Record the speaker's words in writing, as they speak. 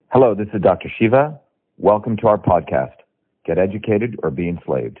Hello, this is Dr. Shiva. Welcome to our podcast, Get Educated or Be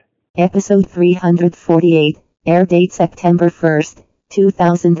Enslaved. Episode 348, air date September 1st,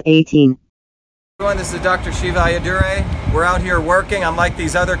 2018. Everyone, this is Dr. Shiva Ayyadurai. We're out here working. Unlike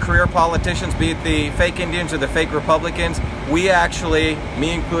these other career politicians, be it the fake Indians or the fake Republicans, we actually,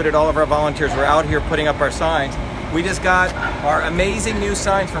 me included, all of our volunteers, we're out here putting up our signs. We just got our amazing new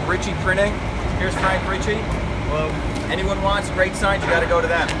signs from Ritchie Printing. Here's Frank Ritchie. Hello. Anyone wants great signs, you got to go to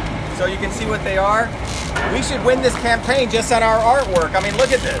them. So you can see what they are. We should win this campaign just on our artwork. I mean,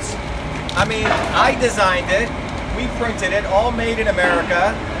 look at this. I mean, I designed it. We printed it, all made in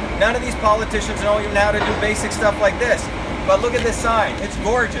America. None of these politicians know even how to do basic stuff like this. But look at this sign. It's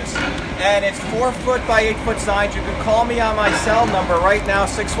gorgeous. And it's 4 foot by 8 foot signs. You can call me on my cell number right now,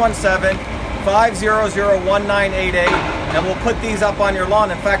 617-500-1988, and we'll put these up on your lawn.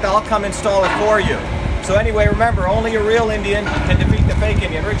 In fact, I'll come install it for you. So anyway, remember, only a real Indian can defeat the fake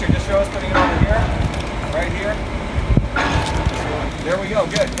Indian. Richard, just show us putting it over here. Right here. There we go,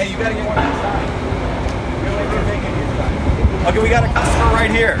 good. Hey, you gotta get one on the side. Real Indian, fake Indian side. Okay, we got a customer right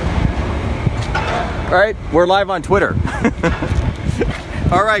here. All right, we're live on Twitter.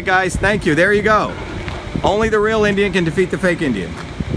 All right, guys, thank you. There you go. Only the real Indian can defeat the fake Indian.